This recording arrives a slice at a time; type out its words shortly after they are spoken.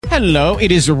Hello,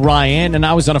 it is Ryan, and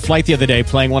I was on a flight the other day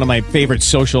playing one of my favorite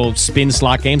social spin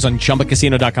slot games on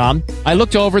ChumbaCasino.com. I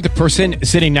looked over at the person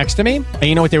sitting next to me, and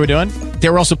you know what they were doing? They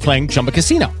were also playing Chumba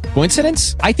Casino.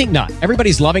 Coincidence? I think not.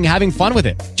 Everybody's loving having fun with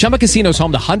it. Chumba Casino is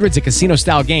home to hundreds of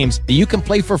casino-style games that you can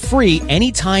play for free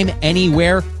anytime,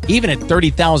 anywhere, even at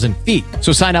 30,000 feet.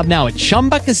 So sign up now at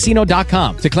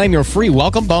ChumbaCasino.com to claim your free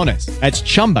welcome bonus. That's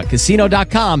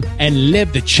ChumbaCasino.com and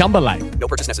live the Chumba life. No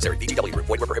purchase necessary. VGW. Void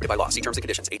where prohibited by law. See terms and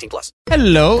conditions. 18+.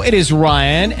 Hello, it is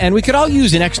Ryan, and we could all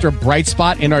use an extra bright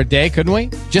spot in our day, couldn't we?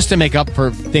 Just to make up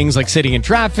for things like sitting in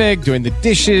traffic, doing the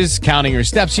dishes, counting your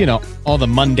steps, you know, all the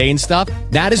mundane stuff.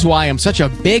 That is why I'm such a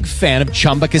big fan of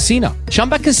Chumba Casino.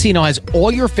 Chumba Casino has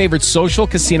all your favorite social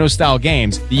casino-style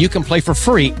games that you can play for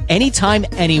free anytime,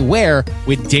 anywhere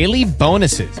with daily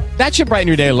bonuses. That should brighten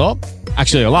your day a little.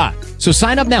 Actually, a lot. So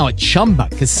sign up now at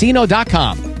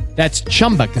ChumbaCasino.com. That's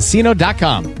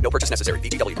ChumbaCasino.com. No purchase necessary.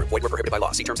 VGW. Void where prohibited by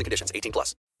law. See terms and conditions.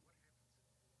 18+.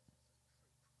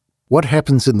 What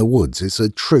Happens in the Woods is a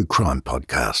true crime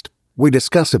podcast. We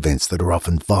discuss events that are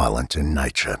often violent in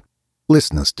nature.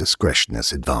 Listeners' discretion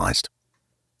is advised.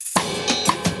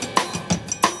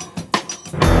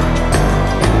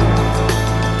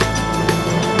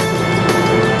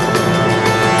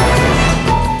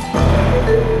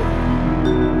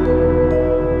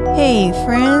 Hey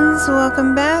friends,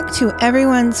 welcome back to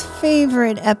everyone's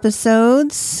favorite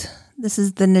episodes. This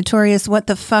is the notorious What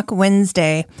the Fuck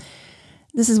Wednesday.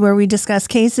 This is where we discuss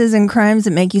cases and crimes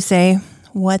that make you say,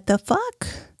 what the fuck?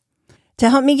 To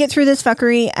help me get through this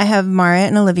fuckery, I have Mara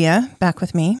and Olivia back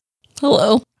with me.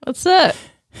 Hello. What's up?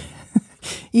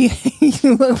 You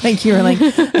look like you were like,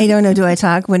 I don't know, do I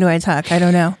talk? When do I talk? I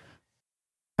don't know.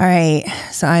 All right,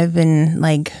 so I've been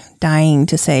like dying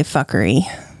to say fuckery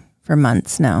for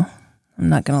months now. I'm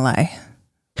not going to lie.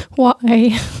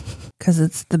 Why? Because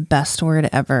it's the best word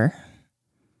ever.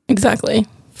 Exactly.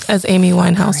 As Amy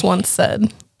Winehouse once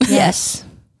said. Yes.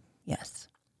 Yes.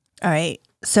 All right.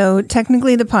 So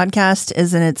technically the podcast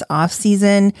is in its off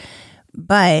season,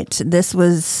 but this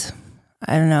was,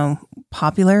 I don't know,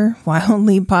 popular,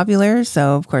 wildly popular.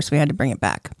 So of course we had to bring it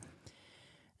back.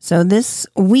 So this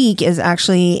week is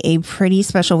actually a pretty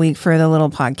special week for the little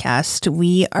podcast.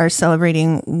 We are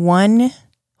celebrating 1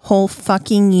 whole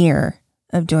fucking year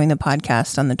of doing the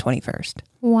podcast on the 21st.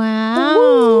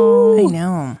 Wow. I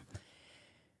know.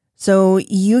 So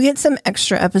you get some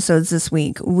extra episodes this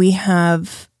week. We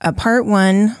have a part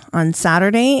 1 on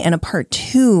Saturday and a part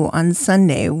 2 on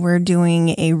Sunday. We're doing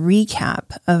a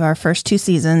recap of our first 2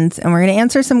 seasons, and we're going to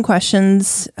answer some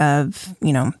questions of,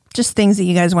 you know, just things that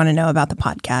you guys want to know about the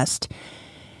podcast.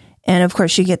 And of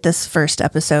course, you get this first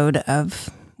episode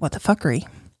of What the Fuckery.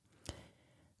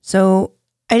 So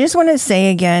I just want to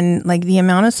say again, like the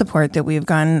amount of support that we've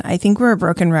gotten, I think we're a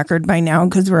broken record by now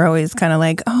because we're always kind of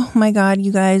like, oh my God,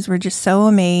 you guys were just so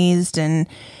amazed. And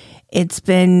it's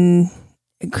been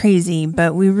crazy,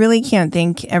 but we really can't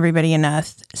thank everybody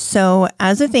enough. So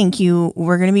as a thank you,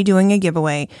 we're going to be doing a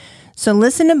giveaway. So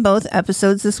listen to both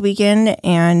episodes this weekend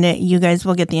and you guys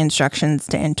will get the instructions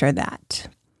to enter that.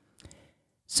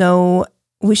 So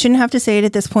we shouldn't have to say it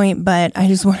at this point, but I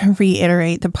just want to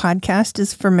reiterate the podcast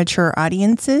is for mature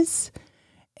audiences.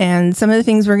 And some of the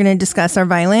things we're going to discuss are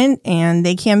violent and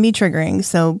they can be triggering.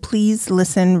 So please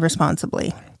listen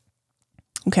responsibly.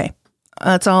 Okay.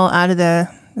 That's all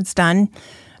it's done.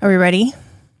 Are we ready?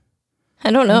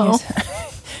 I don't know.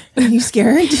 Are you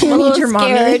scared? Do you need your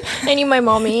mommy? I need my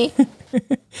mommy.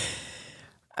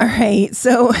 All right.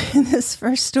 So this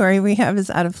first story we have is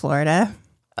out of Florida.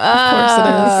 Of course it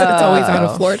is. It's always out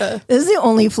of Florida. This is the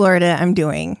only Florida I'm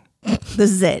doing.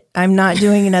 This is it. I'm not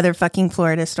doing another fucking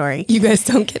Florida story. You guys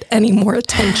don't get any more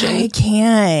attention. I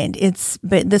can't.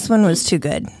 But this one was too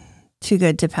good. Too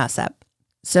good to pass up.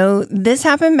 So this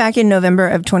happened back in November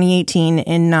of 2018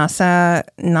 in Nassau.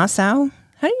 How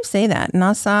do you say that?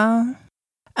 Nassau?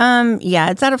 Yeah,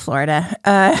 it's out of Florida.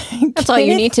 That's all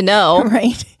you need to know.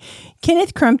 Right.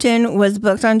 Kenneth Crumpton was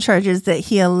booked on charges that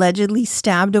he allegedly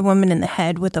stabbed a woman in the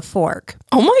head with a fork.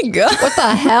 Oh my God. What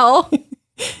the hell?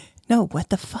 No,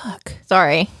 what the fuck?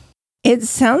 Sorry. It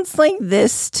sounds like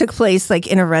this took place like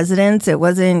in a residence. It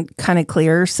wasn't kind of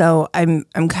clear. So I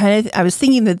was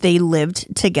thinking that they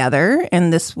lived together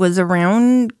and this was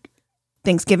around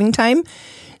Thanksgiving time.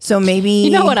 So maybe.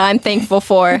 You know what I'm thankful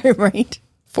for? Right.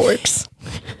 Forks.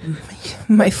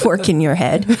 My fork in your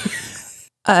head.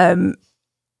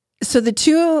 So the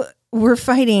two were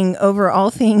fighting over all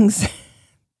things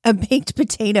a baked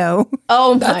potato.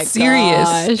 Oh my That's serious.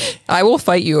 gosh. I will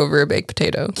fight you over a baked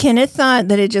potato. Kenneth thought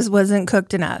that it just wasn't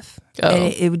cooked enough.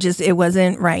 It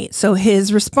wasn't right. So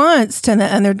his response to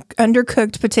the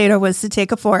undercooked potato was to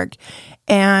take a fork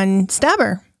and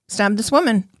stab this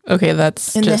woman. Okay,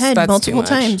 that's in the head that's multiple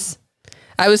times.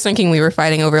 I was thinking we were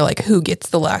fighting over like who gets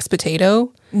the last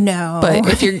potato. No. But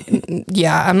if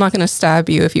I'm not going to stab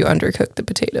you if you undercook the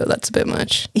potato. That's a bit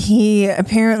much. He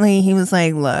was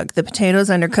like, look, the potato's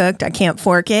undercooked. I can't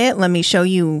fork it. Let me show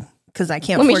you, because I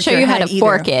can't fork it. Let me show you how to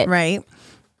fork it. Right.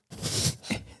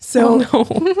 So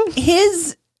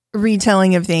his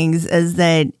retelling of things is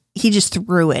that he just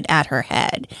threw it at her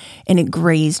head and it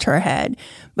grazed her head.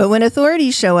 But when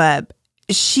authorities show up,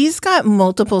 she's got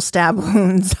multiple stab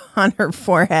wounds on her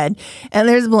forehead and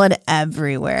there's blood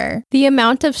everywhere. The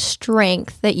amount of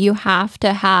strength that you have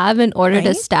to have in order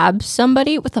to stab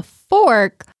somebody with a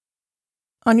fork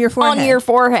on your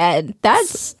forehead.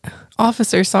 That's...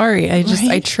 Officer, sorry.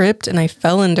 I tripped and I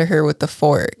fell into her with the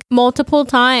fork. Multiple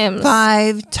times.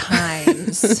 5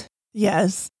 times.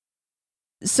 Yes.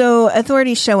 So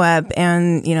authorities show up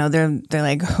and, they're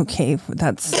like, okay,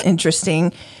 that's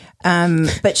interesting.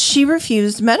 But she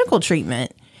refused medical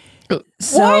treatment.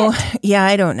 So, yeah,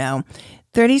 I don't know.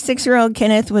 36-year-old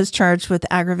Kenneth was charged with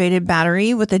aggravated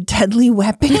battery with a deadly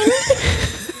weapon.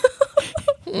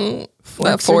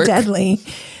 Forks are deadly.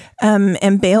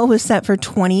 And bail was set for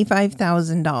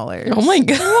 $25,000. Oh my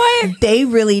God. What? They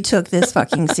really took this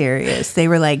fucking serious. They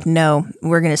were like, no,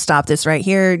 we're going to stop this right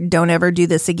here. Don't ever do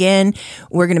this again.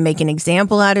 We're going to make an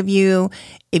example out of you.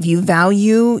 If you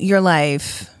value your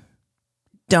life,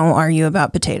 don't argue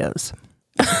about potatoes.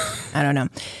 I don't know.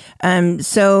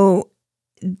 So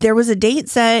there was a date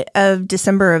set of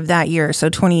December of that year, so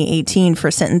 2018 for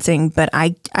sentencing, but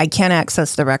I can't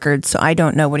access the records, so I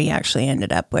don't know what he actually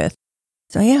ended up with.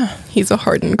 So yeah, he's a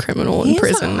hardened criminal in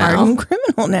prison now. Hardened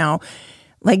criminal now.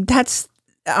 Like that's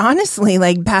honestly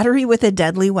like battery with a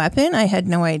deadly weapon. I had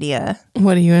no idea.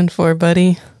 What are you in for,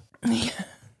 buddy?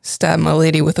 Stab my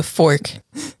lady with a fork.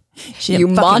 You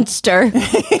monster.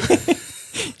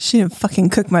 She didn't fucking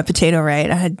cook my potato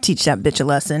right. I had to teach that bitch a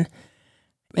lesson.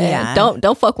 Man,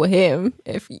 don't fuck with him.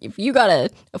 If you got a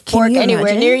fork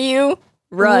anywhere near you,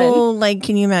 run. Well, like,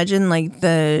 can you imagine like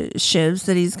the shivs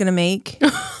that he's gonna make?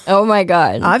 Oh my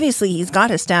God. Obviously, he's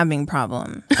got a stabbing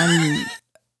problem.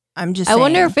 I'm just saying. I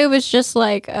wonder if it was just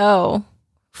like,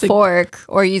 fork,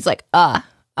 or he's like, I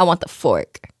want the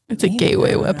fork. It's a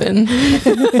gateway weapon.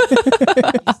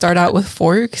 Start out with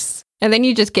forks. And then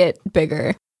you just get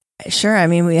bigger. Sure. I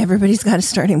mean, everybody's got a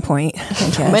starting point,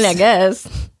 I guess. I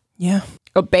guess. Yeah.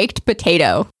 A baked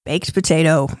potato. Baked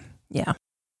potato. Yeah.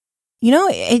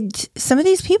 Some of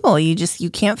these people, you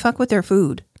can't fuck with their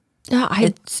food.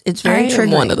 It's very triggering.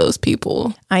 I'm one of those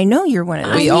people. I know you're one of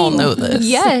those. We all know this.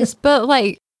 Yes, but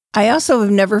like... I also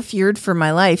have never feared for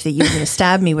my life that you were going to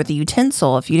stab me with a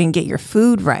utensil if you didn't get your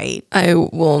food right. I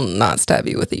will not stab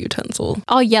you with a utensil.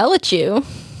 I'll yell at you.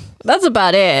 That's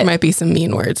about it. There might be some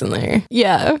mean words in there.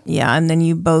 Yeah. Yeah, and then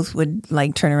you both would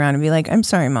like turn around and be like, I'm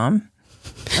sorry, Mom.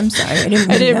 I'm sorry. I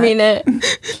didn't mean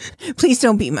it. Please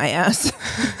don't beat my ass.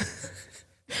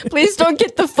 Please don't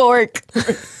get the fork.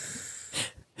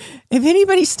 If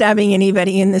anybody's stabbing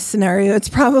anybody in this scenario, it's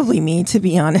probably me, to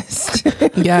be honest.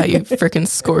 Yeah, you freaking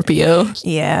Scorpio.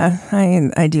 Yeah,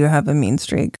 I do have a mean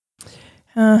streak.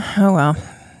 Oh, well.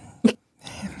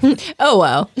 Oh,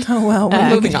 well. Oh, well.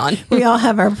 Moving on. We all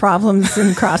have our problems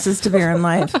and crosses to bear in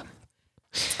life.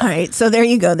 All right, so there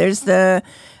you go. There's the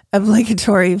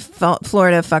obligatory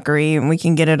Florida fuckery, and we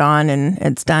can get it on, and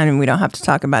it's done, and we don't have to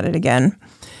talk about it again.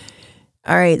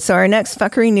 All right, so our next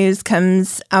fuckery news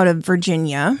comes out of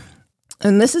Virginia.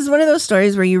 And this is one of those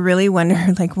stories where you really wonder,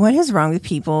 like, what is wrong with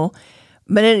people?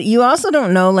 But you also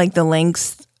don't know, like, the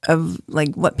lengths of,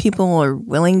 like, what people are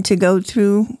willing to go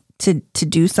through to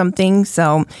do something.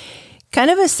 So kind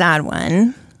of a sad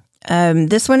one.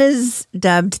 This one is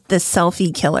dubbed the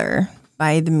selfie killer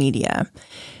by the media.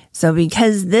 So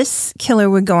because this killer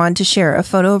would go on to share a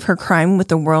photo of her crime with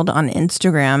the world on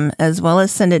Instagram, as well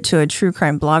as send it to a true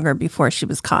crime blogger before she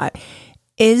was caught,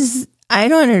 I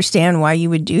don't understand why you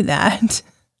would do that.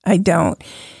 I don't.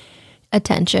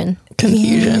 Attention.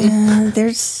 Confusion. Yeah,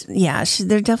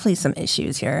 there are definitely some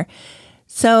issues here.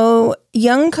 So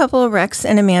young couple Rex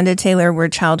and Amanda Taylor were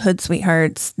childhood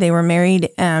sweethearts. They were married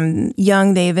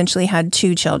young. They eventually had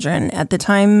 2 children. At the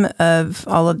time of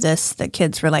all of this, the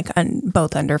kids were like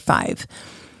both under 5.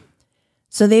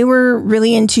 So they were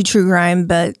really into true crime,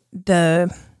 but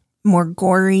the more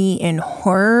gory and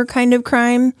horror kind of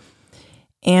crime.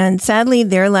 And sadly,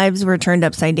 their lives were turned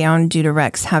upside down due to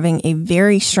Rex having a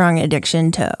very strong addiction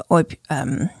to opioids.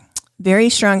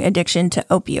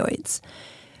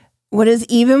 What is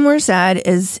even more sad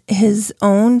is his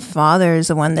own father is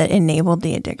the one that enabled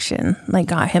the addiction, like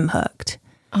got him hooked.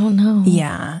 Oh, no.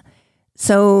 Yeah.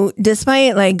 So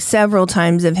despite like several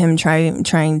times of him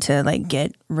trying to like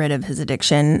get rid of his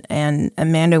addiction, and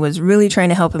Amanda was really trying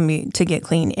to help him to get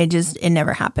clean, it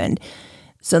never happened.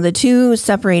 So the two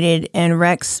separated and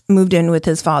Rex moved in with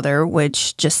his father,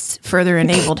 which just further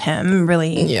enabled him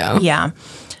really. Yeah.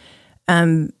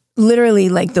 Literally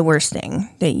like the worst thing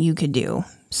that you could do.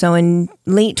 So in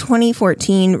late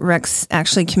 2014, Rex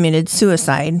actually committed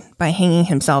suicide by hanging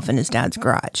himself in his dad's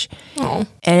garage. Oh.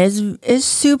 And it's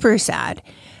super sad.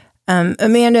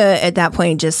 Amanda at that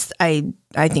point just, I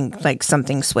think like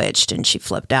something switched and she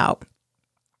flipped out.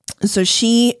 So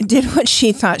she did what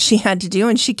she thought she had to do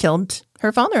and she killed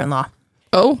her father-in-law.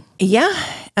 Oh.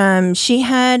 Yeah. She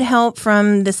had help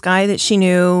from this guy that she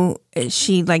knew.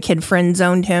 She like had friend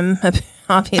zoned him,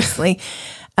 obviously.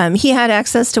 He had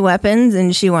access to weapons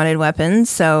and she wanted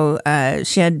weapons. So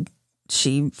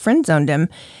she friend zoned him,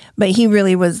 but he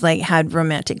really was like had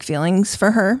romantic feelings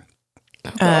for her.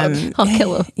 I'll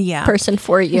kill a person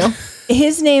for you.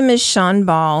 His name is Sean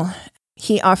Ball.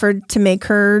 He offered to make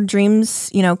her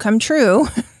dreams, come true.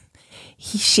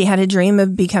 She had a dream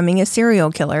of becoming a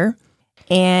serial killer.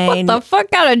 And what the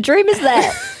fuck kind of dream is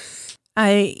that?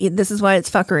 This is why it's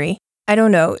fuckery. I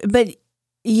don't know, but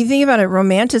you think about it,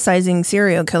 romanticizing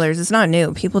serial killers, it's not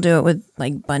new. People do it with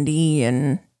like Bundy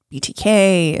and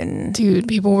BTK and... Dude,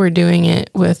 people were doing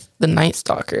it with The Night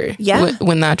Stalker. Yeah.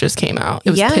 When that just came out. It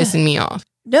was pissing me off.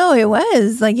 No, it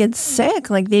was. Like, it's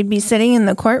sick. Like, they'd be sitting in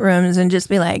the courtrooms and just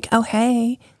be like, oh,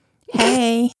 hey,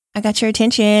 I got your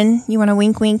attention. You want to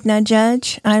wink, wink, nudge,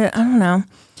 judge? I don't know.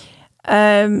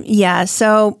 Yeah,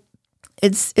 so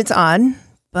it's odd,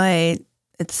 but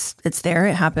it's there.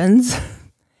 It happens.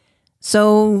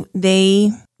 So they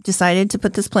decided to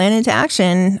put this plan into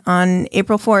action. On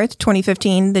April 4th,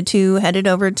 2015, the two headed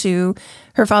over to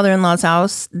her father-in-law's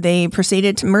house. They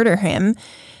proceeded to murder him.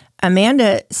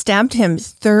 Amanda stabbed him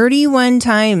 31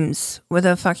 times with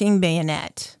a fucking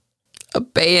bayonet. A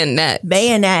bayonet?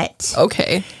 Bayonet.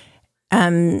 Okay.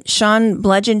 Sean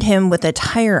bludgeoned him with a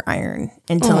tire iron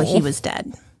until he was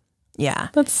dead. Yeah.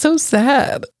 That's so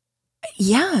sad.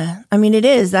 Yeah. I mean, it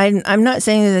is. I'm not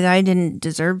saying that the guy didn't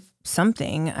deserve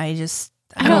something. I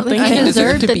don't think he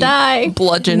deserved to die.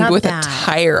 Bludgeoned Not with that. a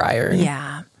tire iron.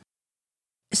 Yeah.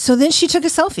 So then she took a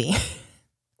selfie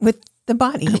with the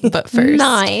body. But first,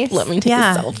 nice. Let me take a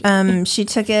selfie. She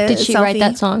took a Did she selfie. write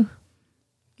that song?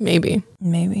 Maybe.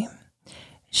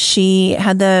 She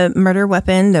had the murder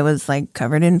weapon that was like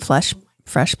covered in fresh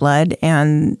blood,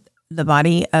 and the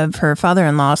body of her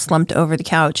father-in-law slumped over the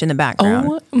couch in the background.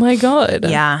 Oh my God.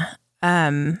 Yeah.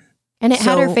 And it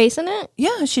had her face in it?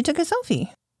 Yeah, she took a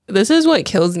selfie. This is what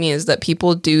kills me, is that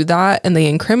people do that and they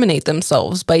incriminate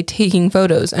themselves by taking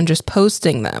photos and just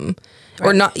posting them. Right.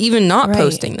 Or not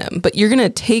posting them. But you're going to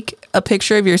take a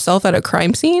picture of yourself at a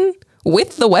crime scene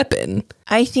with the weapon.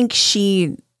 I think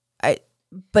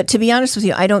but to be honest with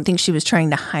you, I don't think she was trying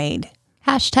to hide.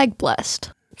 #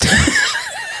 blessed.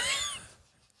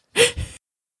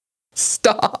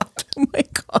 Stop. Oh my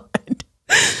God.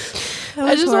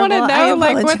 I just want to know,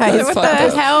 like, what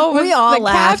the hell was the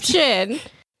caption?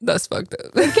 That's fucked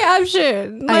up. The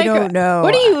caption. Like, I don't know.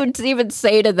 What do you even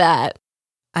say to that?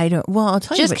 I don't. Well, I'll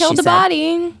tell you. Just what killed she the said.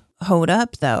 body. Hold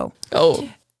up, though. Oh.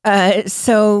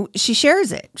 So she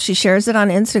shares it. She shares it on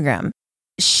Instagram.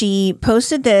 She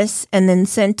posted this and then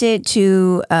sent it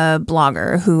to a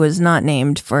blogger who was not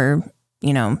named for,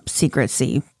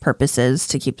 secrecy purposes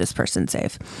to keep this person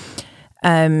safe.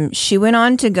 She went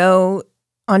on to go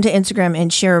onto Instagram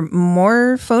and share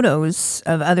more photos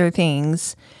of other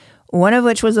things. One of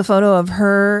which was a photo of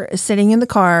her sitting in the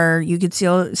car. You could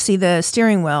see the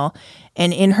steering wheel,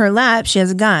 and in her lap, she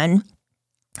has a gun.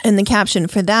 And the caption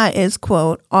for that is,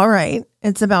 quote, "All right,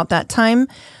 it's about that time.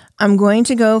 I'm going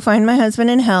to go find my husband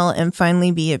in hell and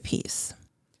finally be at peace."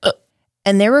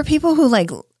 And there were people who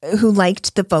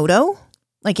liked the photo.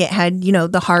 Like it had,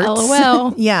 the hearts.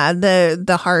 LOL. Yeah,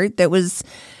 the heart that was,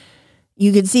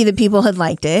 you could see that people had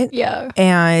liked it. Yeah.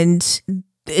 And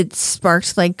it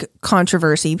sparked like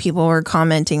controversy. People were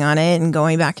commenting on it and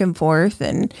going back and forth,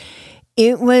 and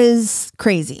it was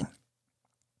crazy.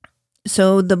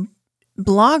 So the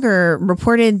blogger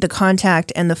reported the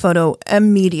contact and the photo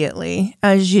immediately,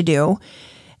 as you do,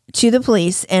 to the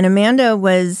police. And Amanda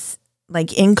was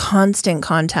like in constant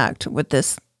contact with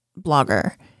this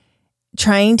blogger,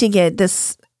 trying to get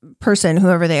this person,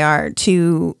 whoever they are,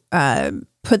 to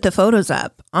put the photos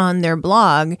up on their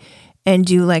blog and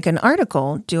do like an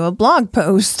article, do a blog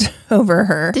post over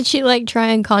her. Did she like try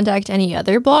and contact any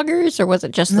other bloggers, or was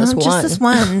it just this one? Just this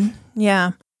one.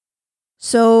 Yeah.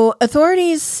 So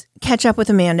authorities catch up with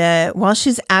Amanda while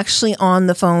she's actually on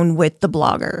the phone with the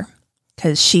blogger,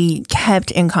 because she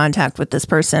kept in contact with this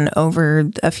person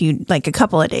over a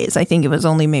couple of days. I think it was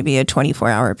only maybe a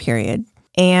 24-hour period.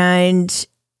 And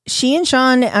she and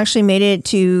Sean actually made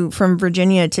it from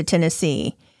Virginia to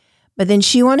Tennessee. But then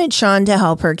she wanted Sean to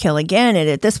help her kill again. And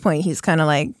at this point, he's kind of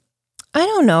like, I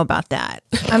don't know about that.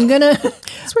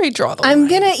 That's where you draw the line. I'm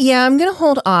going to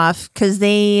hold off, because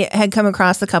they had come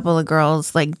across a couple of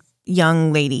girls, like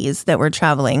young ladies that were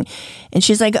traveling. And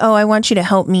she's like, oh, I want you to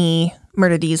help me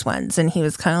murder these ones. And he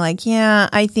was kind of like, yeah,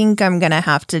 I think I'm going to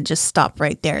have to just stop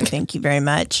right there. Thank you very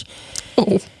much.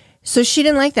 Oh. So she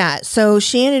didn't like that. So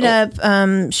she ended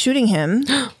up shooting him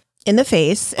in the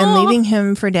face and leaving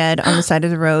him for dead on the side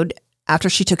of the road after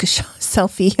she took a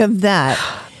selfie of that.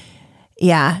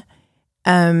 Yeah.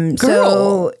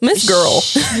 So Miss Girl.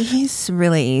 He's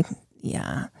really,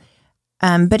 yeah.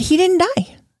 But he didn't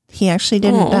die. He actually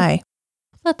didn't die.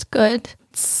 That's good.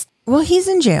 Well, he's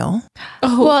in jail.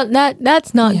 Oh. Well,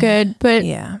 that's not good, but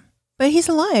yeah. But he's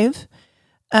alive.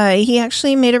 He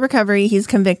actually made a recovery. He's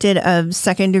convicted of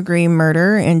second-degree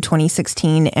murder in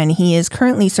 2016, and he is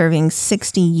currently serving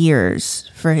 60 years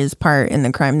for his part in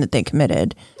the crime that they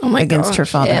committed against her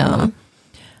father-in-law.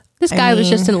 Yeah. This guy was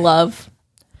just in love.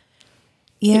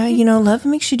 Yeah, love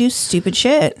makes you do stupid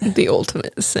shit. The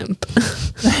ultimate simp.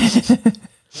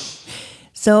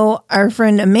 So our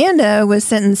friend Amanda was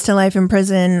sentenced to life in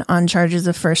prison on charges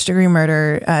of first-degree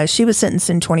murder. She was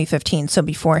sentenced in 2015, so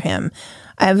before him.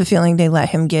 I have a feeling they let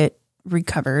him get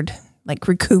recouped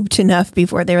enough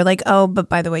before they were like, oh, but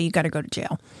by the way, you got to go to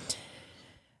jail.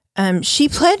 She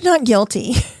pled not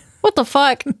guilty. What the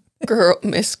fuck? Girl,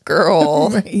 Miss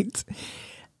Girl. Right.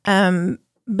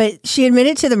 But she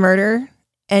admitted to the murder,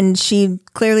 and she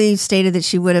clearly stated that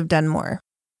she would have done more.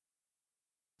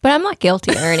 But I'm not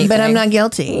guilty or anything. But I'm not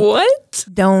guilty. What?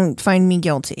 Don't find me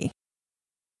guilty.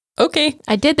 Okay.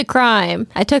 I did the crime.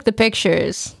 I took the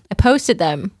pictures. I posted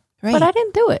them. Right. But I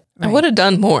didn't do it. Right. I would have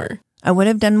done more. I would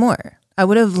have done more. I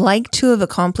would have liked to have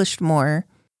accomplished more.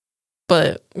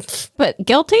 But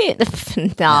guilty?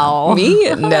 No.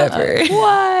 Me? Never.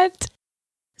 What?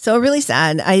 So really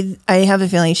sad. I have a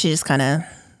feeling she just kind of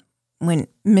went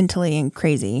mentally and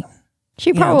crazy.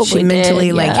 She probably she mentally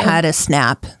had a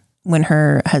snap when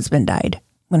her husband died,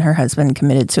 when her husband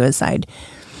committed suicide.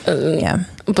 Yeah.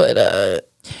 But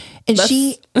and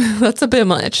that's a bit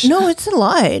much. No, it's a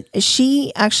lot.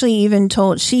 She actually even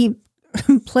she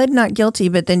pled not guilty,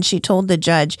 but then she told the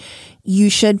judge, you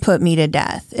should put me to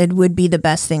death. It would be the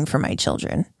best thing for my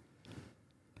children.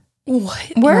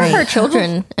 What? Where are her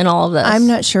children in all of this? I'm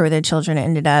not sure where the children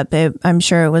ended up. I'm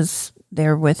sure it was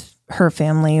there with her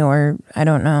family, or I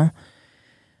don't know.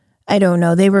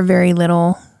 They were very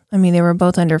little. I mean, they were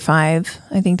both under 5.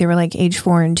 I think they were like age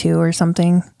 4 and 2 or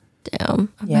something.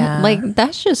 Damn. Yeah.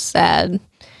 That's just sad.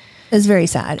 It's very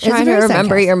sad. Trying to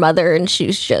remember your mother and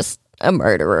she's just a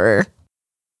murderer.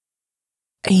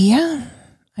 Yeah.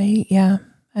 I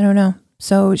don't know.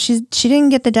 So she didn't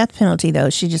get the death penalty though.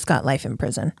 She just got life in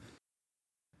prison.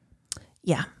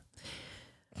 Yeah.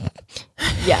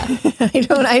 Yeah.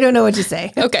 I don't know what to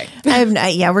say. Okay.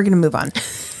 we're going to move on.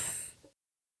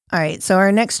 All right. So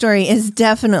our next story is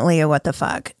definitely a what the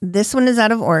fuck. This one is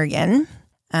out of Oregon.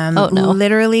 Oh, no.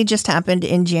 Literally just happened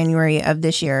in January of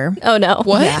this year. Oh, no.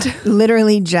 What? Yeah,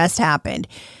 literally just happened.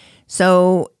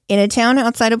 So in a town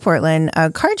outside of Portland, a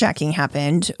carjacking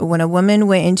happened when a woman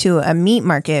went into a meat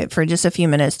market for just a few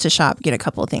minutes to shop, get a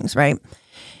couple of things, right?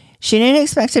 She didn't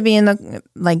expect to be in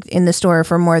the store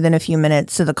for more than a few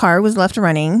minutes. So the car was left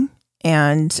running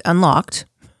and unlocked.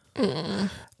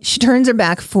 She turns her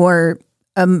back for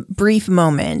a brief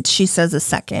moment. She says a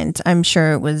second. I'm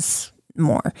sure it was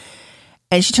more.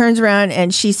 And she turns around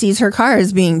and she sees her car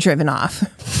is being driven off.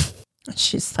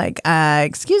 She's like,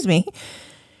 excuse me.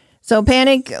 So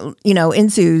panic,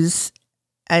 ensues,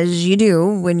 as you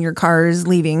do when your car is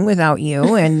leaving without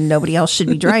you and nobody else should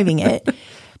be driving it.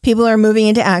 People are moving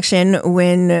into action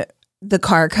when the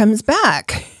car comes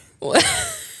back.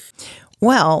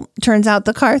 Well, turns out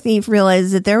the car thief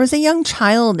realized that there was a young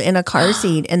child in a car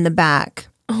seat in the back.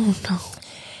 Oh, no.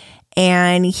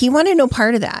 And he wanted no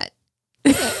part of that.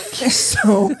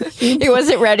 So he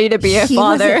wasn't ready to be a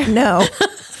father. No.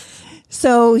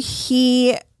 So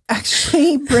he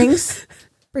actually brings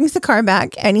the car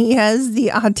back, and he has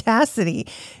the audacity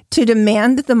to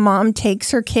demand that the mom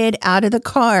takes her kid out of the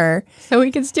car. So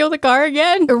he can steal the car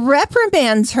again?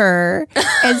 Reprimands her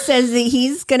and says that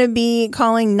he's going to be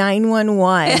calling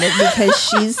 911 because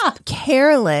she's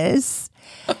careless.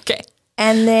 Okay.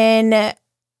 And then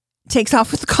takes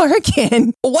off with the car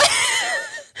again. What?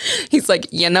 He's like,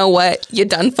 you know what? You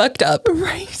done fucked up.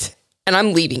 Right. And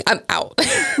I'm leaving. I'm out.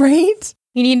 Right.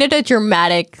 He needed a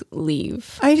dramatic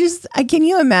leave. Can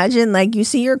you imagine, like, you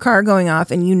see your car going off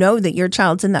and you know that your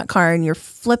child's in that car and you're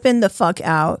flipping the fuck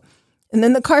out. And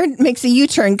then the car makes a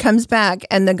U-turn, comes back,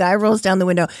 and the guy rolls down the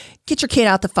window. Get your kid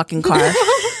out the fucking car.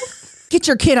 Get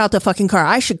your kid out the fucking car.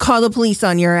 I should call the police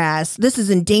on your ass. This is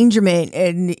endangerment.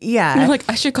 And yeah. You're like,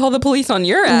 I should call the police on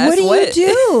your ass. What do you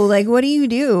do? Like, what do you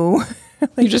do?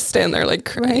 You just stand there like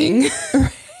crying.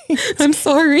 Right? I'm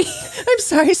sorry. I'm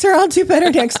sorry, sir. I'll do better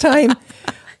next time.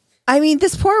 I mean,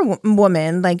 this poor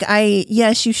woman, like,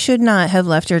 yes, you should not have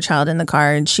left your child in the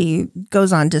car. And she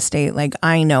goes on to state, like,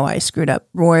 I know I screwed up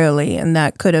royally and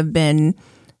that could have been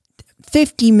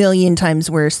 50 million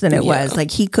times worse than it was. Like,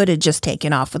 he could have just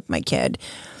taken off with my kid.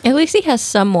 At least he has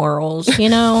some morals, you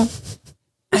know?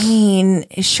 I mean,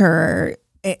 sure.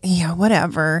 Yeah,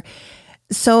 whatever.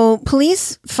 So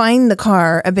police find the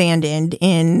car abandoned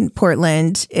in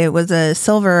Portland. It was a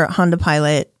silver Honda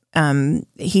Pilot.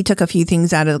 He took a few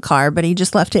things out of the car, but he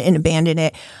just left it and abandoned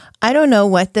it. Maybe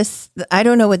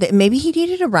he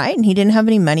needed a ride and he didn't have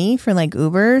any money for like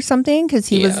Uber or something because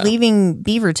he was leaving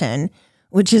Beaverton,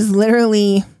 which is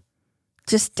literally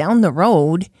just down the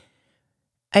road.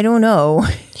 I don't know.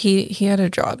 He had a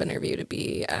job interview to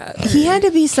be at. He had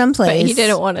to be someplace. But he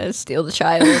didn't want to steal the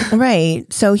child. Right.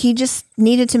 So he just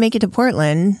needed to make it to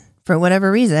Portland for whatever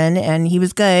reason. And he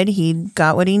was good. He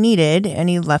got what he needed and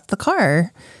he left the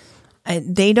car.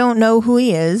 They don't know who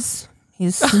he is.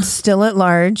 He's still at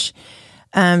large.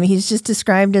 He's just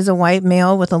described as a white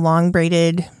male with a long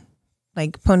braided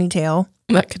like ponytail.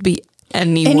 That could be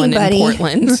anybody in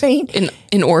Portland, right?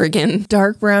 in Oregon.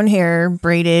 Dark brown hair,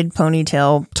 braided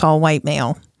ponytail, tall white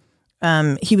male.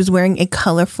 He was wearing a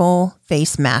colorful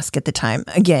face mask at the time.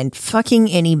 Again, fucking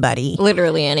anybody.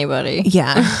 Literally anybody.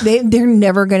 Yeah. They're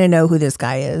never going to know who this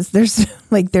guy is. There's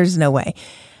no way.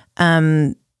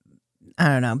 I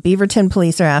don't know. Beaverton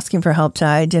police are asking for help to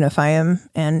identify him.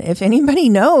 And if anybody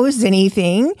knows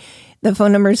anything, the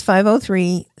phone number is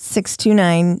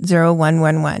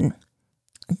 503-629-0111.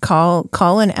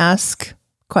 Call and ask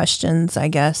questions, I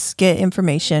guess. Get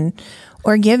information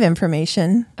or give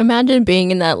information. Imagine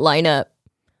being in that lineup.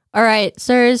 All right,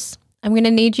 sirs, I'm going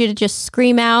to need you to just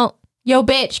scream out, yo,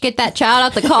 bitch, get that child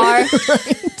out the car.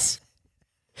 Right.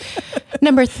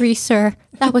 Number 3, sir.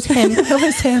 That was him. That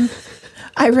was him.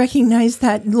 I recognize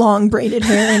that long braided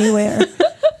hair anywhere.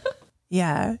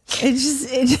 Yeah.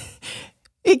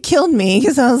 It killed me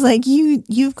because I was like,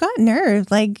 you've got nerve.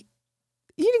 Like,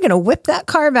 you're going to whip that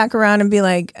car back around and be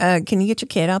like, can you get your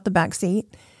kid out the back seat?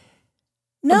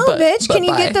 No, bitch. Can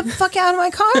you get the fuck out of my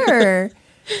car?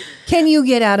 Can you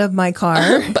get out of my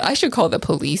car? But I should call the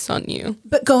police on you.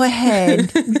 But go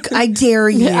ahead. I dare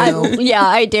you.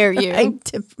 I dare you.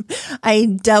 I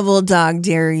double dog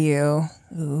dare you.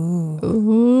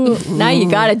 Ooh. Now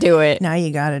you got to do it. Now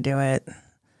you got to do it.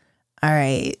 All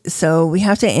right. So we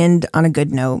have to end on a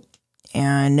good note.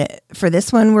 And for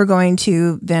this one, we're going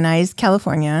to Van Nuys,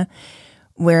 California,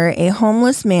 where a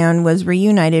homeless man was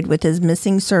reunited with his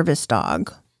missing service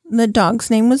dog. The dog's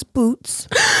name was Boots.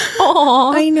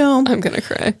 Aww. I know. I'm going to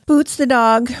cry. Boots the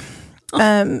dog.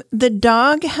 The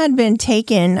dog had been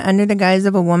taken under the guise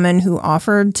of a woman who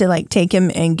offered to like take him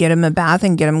and get him a bath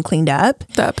and get him cleaned up.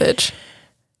 That bitch.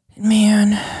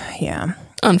 Man, yeah.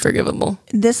 Unforgivable.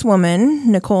 This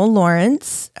woman, Nicole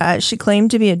Lawrence, she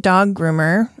claimed to be a dog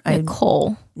groomer.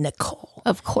 Nicole.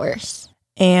 Of course.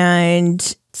 And...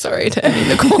 Sorry to any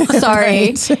Nicole.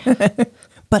 Sorry.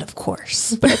 But of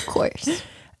course.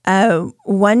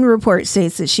 One report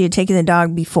states that she had taken the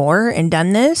dog before and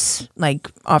done this, like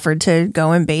offered to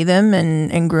go and bathe him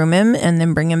and groom him and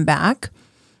then bring him back.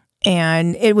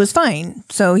 And it was fine.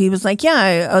 So he was like,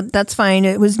 yeah, that's fine.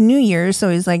 It was New Year's. So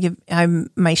he's like, if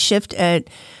I'm my shift at,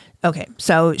 okay.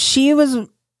 So she was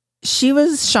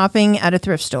shopping at a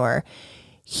thrift store.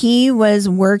 He was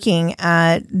working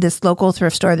at this local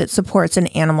thrift store that supports an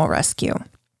animal rescue.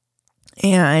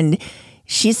 And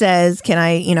she says, can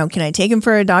I take him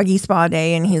for a doggy spa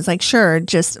day? And he's like, sure,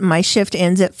 just my shift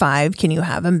ends at 5. Can you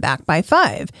have him back by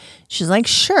 5? She's like,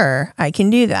 sure, I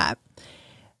can do that.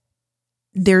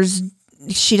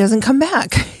 She doesn't come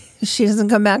back. She doesn't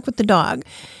come back with the dog.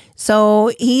 So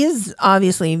he is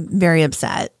obviously very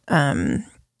upset.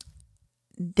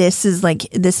 This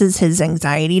is his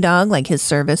anxiety dog, like his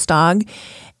service dog.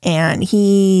 And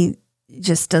he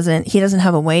just doesn't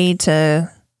have a way to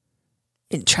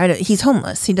he's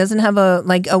homeless. He doesn't have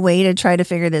a way to try to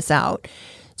figure this out.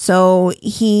 So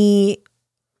he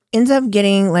ends up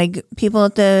getting like people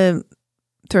at the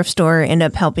thrift store end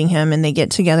up helping him, and they get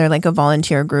together like a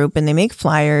volunteer group and they make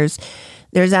flyers.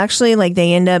 There's actually like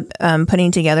they end up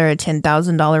putting together a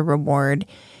 $10,000 reward.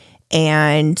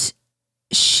 And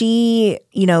she,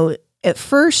 at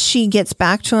first she gets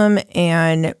back to him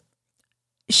and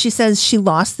she says she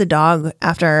lost the dog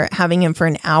after having him for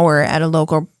an hour at a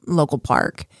local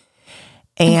park.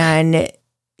 And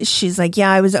she's like,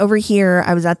 yeah, I was over here.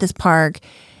 I was at this park.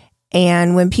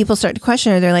 And when people start to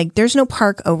question her, they're like, there's no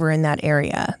park over in that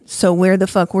area. So where the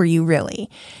fuck were you really?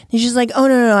 And she's like, oh,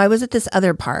 no, I was at this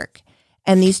other park.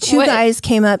 And these two guys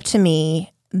came up to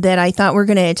me that I thought were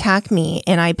going to attack me.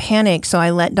 And I panicked. So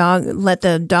I let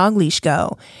the dog leash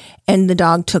go. And the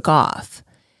dog took off.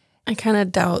 I kind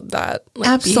of doubt that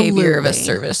behavior of a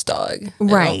service dog.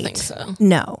 Right. I don't think so.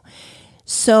 No.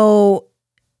 So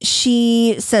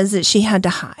she says that she had to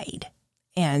hide.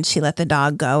 And she let the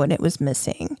dog go and it was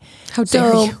missing. How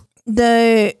dare you?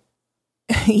 The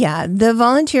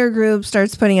volunteer group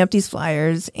starts putting up these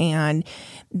flyers and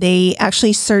they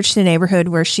actually search the neighborhood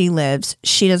where she lives.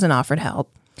 She doesn't offer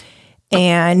help.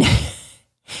 And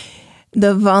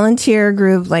the volunteer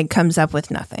group comes up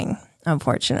with nothing,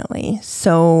 unfortunately.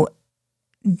 So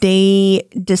they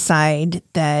decide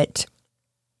that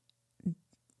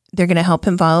they're going to help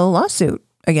him file a lawsuit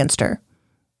against her.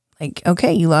 Like,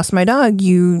 okay, you lost my dog.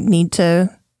 You need to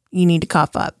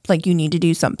cough up. Like, you need to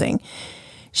do something.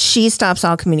 She stops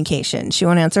all communication. She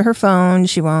won't answer her phone.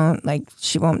 She won't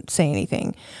say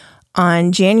anything.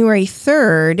 On January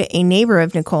 3rd, a neighbor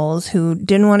of Nicole's who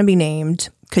didn't want to be named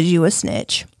because you a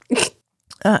snitch,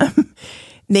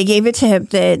 they gave it to him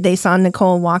that they saw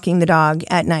Nicole walking the dog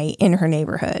at night in her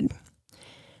neighborhood.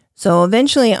 So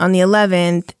eventually on the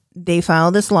 11th, they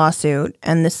filed this lawsuit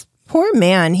and this poor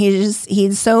man,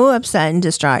 he's so upset and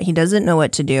distraught. He doesn't know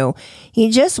what to do.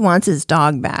 He just wants his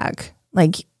dog back.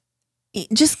 Like,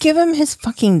 just give him his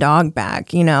fucking dog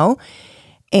back,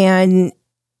 And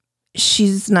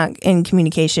she's not in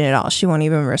communication at all. She won't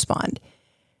even respond.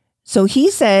 So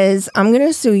he says, I'm going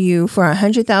to sue you for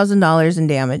 $100,000 in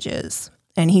damages.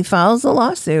 And he files a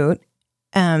lawsuit.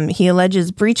 He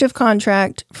alleges breach of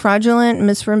contract, fraudulent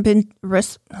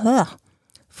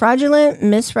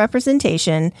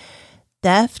misrepresentation,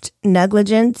 theft,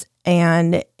 negligence,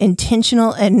 and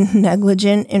intentional and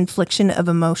negligent infliction of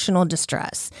emotional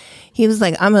distress. He was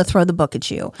like, I'm going to throw the book at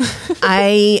you.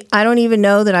 I don't even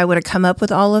know that I would have come up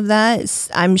with all of that.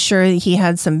 I'm sure he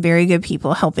had some very good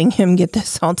people helping him get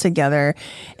this all together.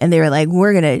 And they were like,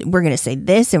 we're going to say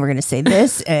this and we're going to say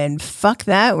this and fuck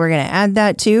that. We're going to add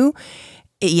that too.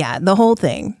 Yeah, the whole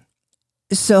thing.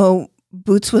 So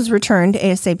Boots was returned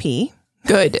ASAP.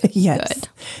 Good. Yes. Good.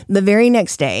 The very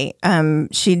next day,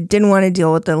 she didn't want to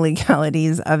deal with the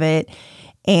legalities of it.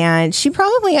 And she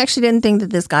probably actually didn't think that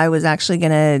this guy was actually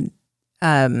going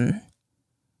to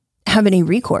have any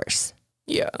recourse.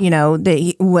 Yeah.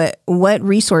 What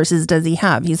resources does he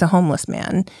have? He's a homeless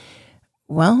man.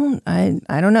 Well, I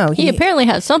don't know. He apparently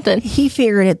has something. He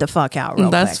figured it the fuck out real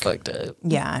That's quick. fucked up.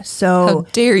 Yeah. So how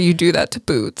dare you do that to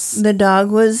Boots? The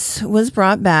dog was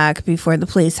brought back before the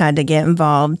police had to get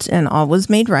involved, and all was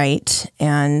made right.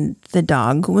 And the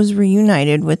dog was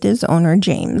reunited with his owner,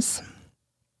 James.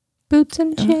 Boots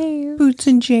and James. Boots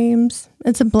and James.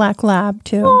 It's a black lab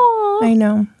too. Aww. I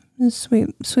know. It's a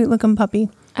sweet looking puppy.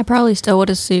 I probably still would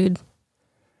have sued.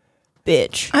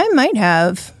 Bitch. I might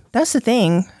have. That's the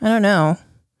thing. I don't know.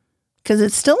 Because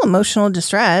it's still emotional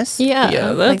distress.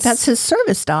 Yeah. That's his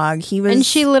service dog. And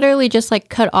she literally just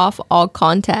cut off all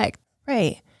contact.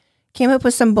 Right. Came up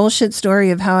with some bullshit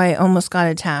story of how I almost got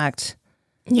attacked.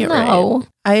 Yeah, no. right.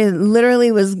 I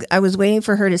literally was waiting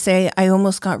for her to say, I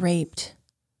almost got raped.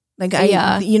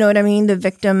 You know what I mean? The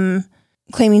victim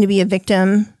claiming to be a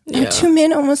victim. Yeah. Two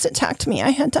men almost attacked me.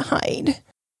 I had to hide.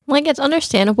 It's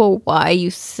understandable why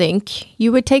you think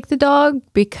you would take the dog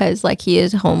because, he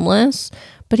is homeless,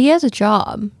 but he has a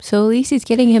job. So at least he's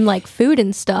getting him, food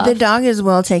and stuff. The dog is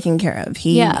well taken care of.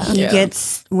 He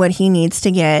gets what he needs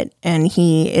to get, and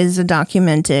he is a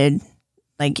documented,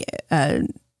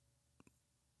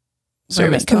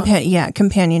 service dog.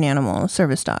 Companion animal,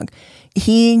 service dog.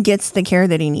 He gets the care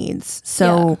that he needs.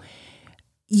 So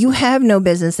you have no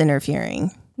business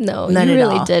interfering. No, None you at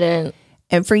really all. didn't.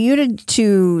 And for you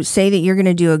to say that you're going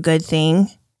to do a good thing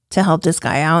to help this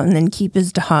guy out and then keep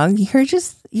his dog,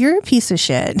 you're a piece of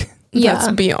shit. Yeah.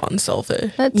 That's beyond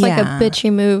selfish. That's a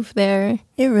bitchy move there.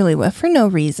 It really was for no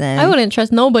reason. I wouldn't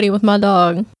trust nobody with my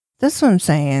dog. That's what I'm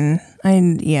saying.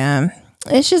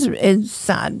 It's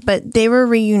sad, but they were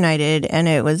reunited and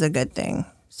it was a good thing.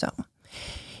 So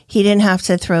he didn't have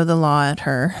to throw the law at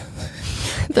her.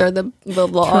 They're the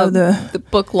law, the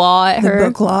book law at her. The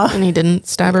book law. And he didn't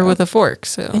stab her with a fork.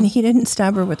 So And he didn't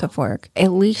stab her with a fork.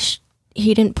 At least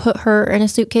he didn't put her in a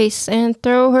suitcase and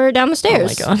throw her down the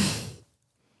stairs. Oh my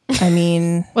god. I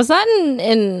mean, Was that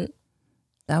in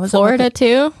that was Florida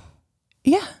too?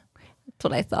 Yeah. That's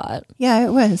what I thought. Yeah,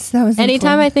 it was. That was in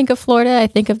Anytime Florida. I think of Florida, I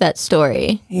think of that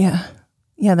story. Yeah.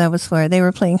 Yeah, that was Florida. They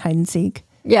were playing hide and seek.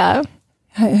 Yeah.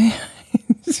 Hide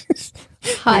just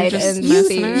and messing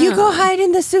seek. around. You go hide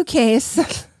in the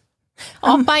suitcase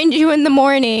I'll find you in the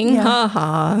morning. Yeah.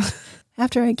 Haha.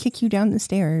 after I kick you down the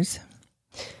stairs.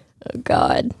 Oh,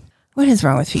 God. What is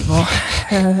wrong with people?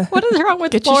 What is wrong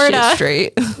with Get your Florida? shit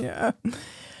straight. Yeah.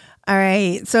 All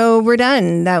right. So we're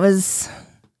done. That was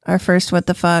our first What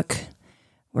the Fuck.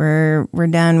 We're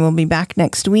done. We'll be back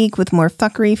next week with more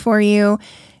fuckery for you.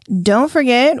 Don't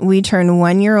forget, we turn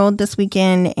 1 year old this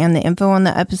weekend, and the info on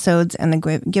the episodes and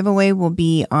the giveaway will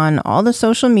be on all the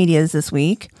social medias this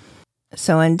week.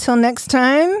 So until next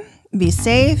time, be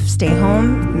safe, stay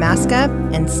home, mask up,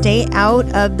 and stay out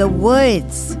of the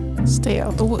woods. Stay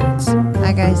out the woods.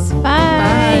 Bye, guys.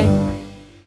 Bye.